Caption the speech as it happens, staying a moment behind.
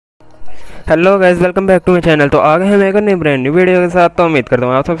Hello guys, welcome back to my channel. तो आ गए हैं मैं नई ब्रांड न्यू वीडियो के साथ। तो उम्मीद करता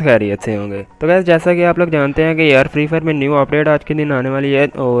हूँ आप सब खैरियत से होंगे। तो गाइस, जैसा कि आप लोग जानते हैं कि यार फ्री फायर में न्यू अपडेट आज के दिन आने वाली है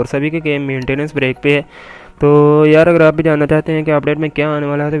और सभी के गेम मेंटेनेंस ब्रेक पे है। तो यार अगर आप भी जानना चाहते हैं कि अपडेट में क्या आने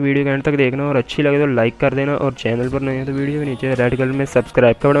वाला है तो वीडियो के एंड तक देखना, और अच्छी लगे तो लाइक कर देना, और चैनल पर नहीं है तो वीडियो के नीचे रेड कलर में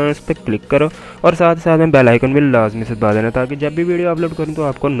सब्सक्राइब का बटन, उस पर क्लिक करो और साथ ही साथ में बेल आइकन भी लाजमी से दबा देना, ताकि जब भी वीडियो अपलोड करूँ तो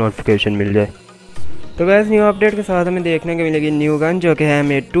आपको नोटिफिकेशन मिल जाए। तो गैस, न्यू अपडेट के साथ हमें देखने को मिलेगी न्यू गन, जो कि है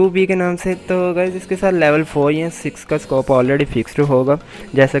मे 2B के नाम से। तो गैस, इसके साथ लेवल 4 या 6 का स्कोप ऑलरेडी फिक्स्ड होगा,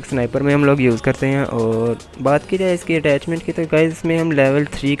 जैसा कि स्नाइपर में हम लोग यूज़ करते हैं। और बात की जाए इसकी अटैचमेंट की, तो गैस इसमें हम लेवल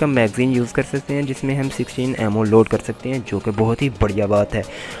 3 का मैगजीन यूज़ कर सकते हैं, जिसमें हम 16 एमओ लोड कर सकते हैं, जो कि बहुत ही बढ़िया बात है।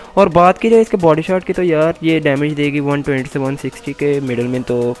 और बात की जाए इसके बॉडी शॉट की, तो यार ये डैमेज देगी 120 से 160 के मिडल में।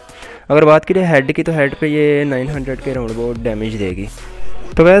 तो अगर बात की जाए हेड की, तो हेड पर ये 900 के राउंड अबाउट डैमेज देगी।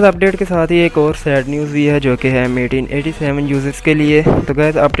 तो गैस, अपडेट के साथ ही एक और सैड न्यूज़ भी है, जो कि है मेड इन 87 यूज़र्स के लिए। तो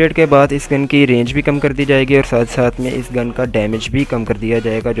गैस, अपडेट के बाद इस गन की रेंज भी कम कर दी जाएगी और साथ साथ में इस गन का डैमेज भी कम कर दिया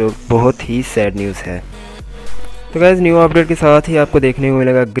जाएगा, जो बहुत ही सैड न्यूज़ है। तो गैस, न्यू अपडेट के साथ ही आपको देखने को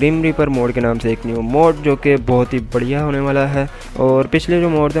मिलेगा ग्रिम रीपर मोड के नाम से एक न्यू मोड, जो कि बहुत ही बढ़िया होने वाला है। और पिछले जो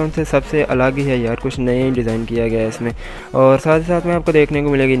मोड थे उनसे सबसे अलग ही है यार, कुछ नए डिज़ाइन किया गया है इसमें। और साथ ही साथ में आपको देखने को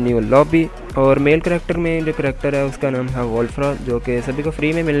मिलेगी न्यू लॉबी। और मेल करैक्टर में जो करैक्टर है उसका नाम है वोल्फ्रा, जो कि सभी को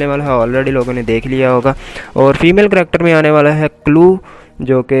फ्री में मिलने वाला है, ऑलरेडी लोगों ने देख लिया होगा। और फीमेल करैक्टर में आने वाला है क्लू,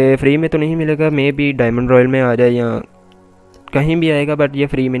 जो कि फ्री में तो नहीं मिलेगा, मे बी डायमंड रॉयल में आ जाए या कहीं भी आएगा, बट ये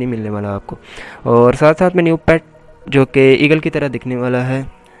फ्री में नहीं मिलने वाला आपको। और साथ साथ में न्यू पेट, जो कि ईगल की तरह दिखने वाला है,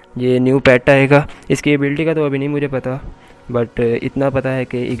 ये न्यू पेट आएगा। इसकी एबिलिटी का तो अभी नहीं मुझे पता, बट इतना पता है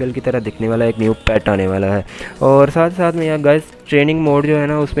कि ईगल की तरह दिखने वाला एक न्यू पेट आने वाला है। और साथ साथ में यार गाइस, ट्रेनिंग मोड जो है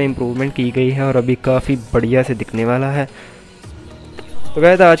ना, उसमें इम्प्रूवमेंट की गई है और अभी काफ़ी बढ़िया से दिखने वाला है। तो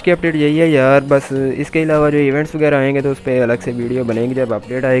गाइस, आज की अपडेट यही है यार। बस इसके अलावा जो इवेंट्स वगैरह आएंगे तो उस पर अलग से वीडियो बनेगी जब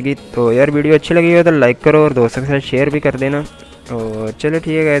अपडेट आएगी। तो यार वीडियो अच्छी लगी हो तो लाइक करो और दोस्तों के साथ शेयर भी कर देना। और चलो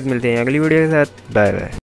ठीक है गाइस, मिलते हैं अगली वीडियो के साथ। Bye bye.